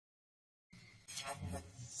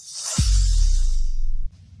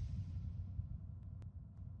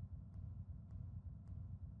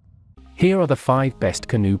Here are the 5 best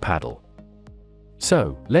canoe paddle.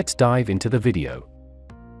 So, let's dive into the video.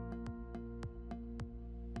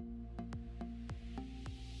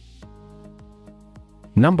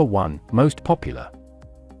 Number 1, most popular.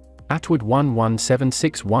 Attwood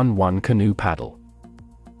 117611 Canoe Paddle.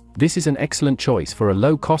 This is an excellent choice for a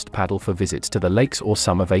low-cost paddle for visits to the lakes or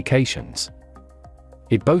summer vacations.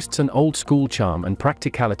 It boasts an old-school charm and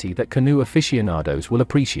practicality that canoe aficionados will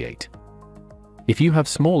appreciate. If you have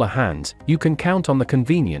smaller hands, you can count on the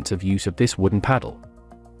convenience of use of this wooden paddle.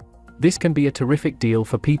 This can be a terrific deal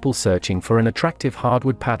for people searching for an attractive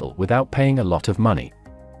hardwood paddle without paying a lot of money.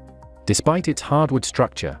 Despite its hardwood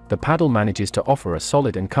structure, the paddle manages to offer a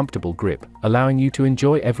solid and comfortable grip, allowing you to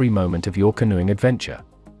enjoy every moment of your canoeing adventure.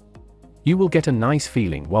 You will get a nice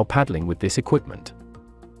feeling while paddling with this equipment.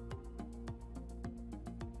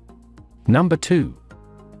 Number 2.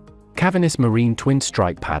 Caviness Marine Twin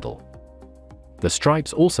Stripe Paddle. The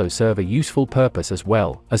stripes also serve a useful purpose as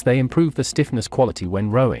well, as they improve the stiffness quality when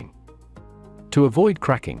rowing. To avoid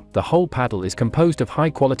cracking, the whole paddle is composed of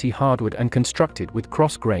high-quality hardwood and constructed with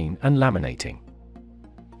cross-grain and laminating.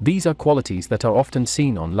 These are qualities that are often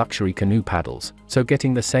seen on luxury canoe paddles, so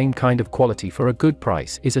getting the same kind of quality for a good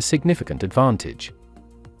price is a significant advantage.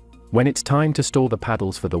 When it's time to store the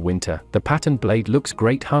paddles for the winter, the patterned blade looks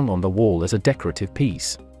great hung on the wall as a decorative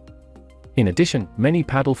piece. In addition, many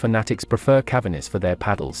paddle fanatics prefer Caviness for their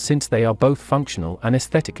paddles since they are both functional and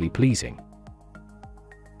aesthetically pleasing.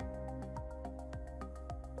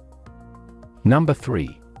 Number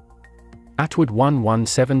 3. Attwood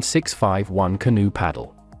 117651 Canoe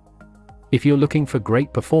Paddle. If you're looking for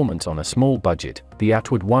great performance on a small budget, the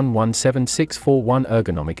Attwood 117641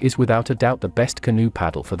 ergonomic is without a doubt the best canoe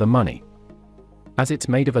paddle for the money. As it's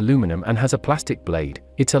made of aluminum and has a plastic blade,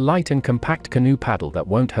 it's a light and compact canoe paddle that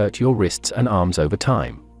won't hurt your wrists and arms over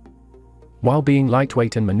time. While being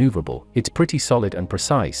lightweight and maneuverable, it's pretty solid and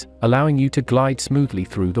precise, allowing you to glide smoothly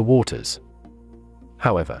through the waters.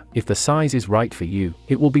 However, if the size is right for you,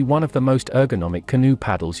 it will be one of the most ergonomic canoe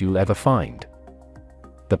paddles you'll ever find.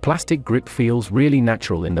 The plastic grip feels really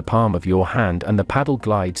natural in the palm of your hand, and the paddle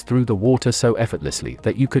glides through the water so effortlessly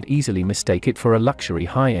that you could easily mistake it for a luxury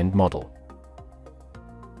high-end model.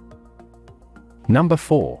 Number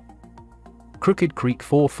 4. Crooked Creek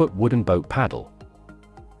 4-foot Wooden Boat Paddle.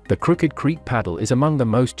 The Crooked Creek paddle is among the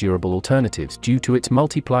most durable alternatives due to its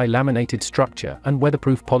multiply laminated structure and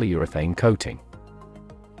weatherproof polyurethane coating.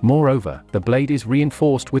 Moreover, the blade is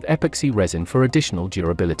reinforced with epoxy resin for additional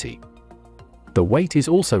durability. The weight is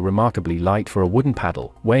also remarkably light for a wooden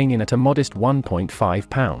paddle, weighing in at a modest 1.5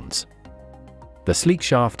 pounds. The sleek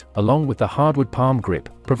shaft, along with the hardwood palm grip,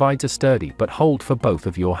 provides a sturdy but hold for both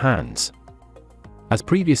of your hands. As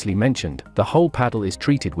previously mentioned, the whole paddle is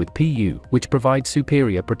treated with PU, which provides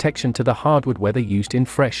superior protection to the hardwood whether used in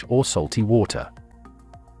fresh or salty water.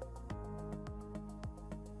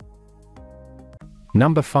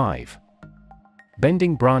 Number 5.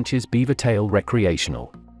 Bending Branches Beavertail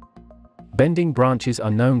Recreational. Bending Branches are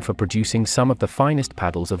known for producing some of the finest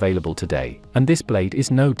paddles available today, and this blade is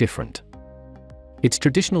no different. Its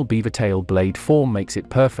traditional beavertail blade form makes it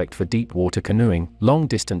perfect for deep water canoeing,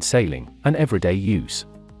 long-distance sailing, and everyday use.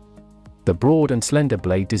 The broad and slender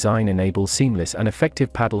blade design enables seamless and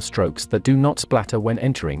effective paddle strokes that do not splatter when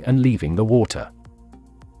entering and leaving the water.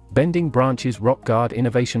 Bending Branches Rock Guard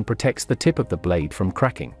innovation protects the tip of the blade from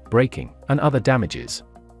cracking, breaking, and other damages.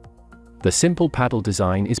 The simple paddle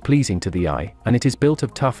design is pleasing to the eye, and it is built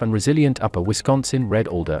of tough and resilient upper Wisconsin red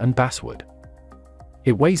alder and basswood.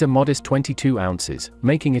 It weighs a modest 22 ounces,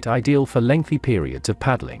 making it ideal for lengthy periods of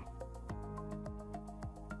paddling.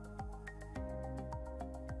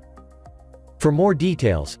 For more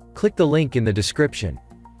details, click the link in the description.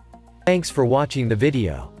 Thanks for watching the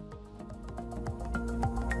video.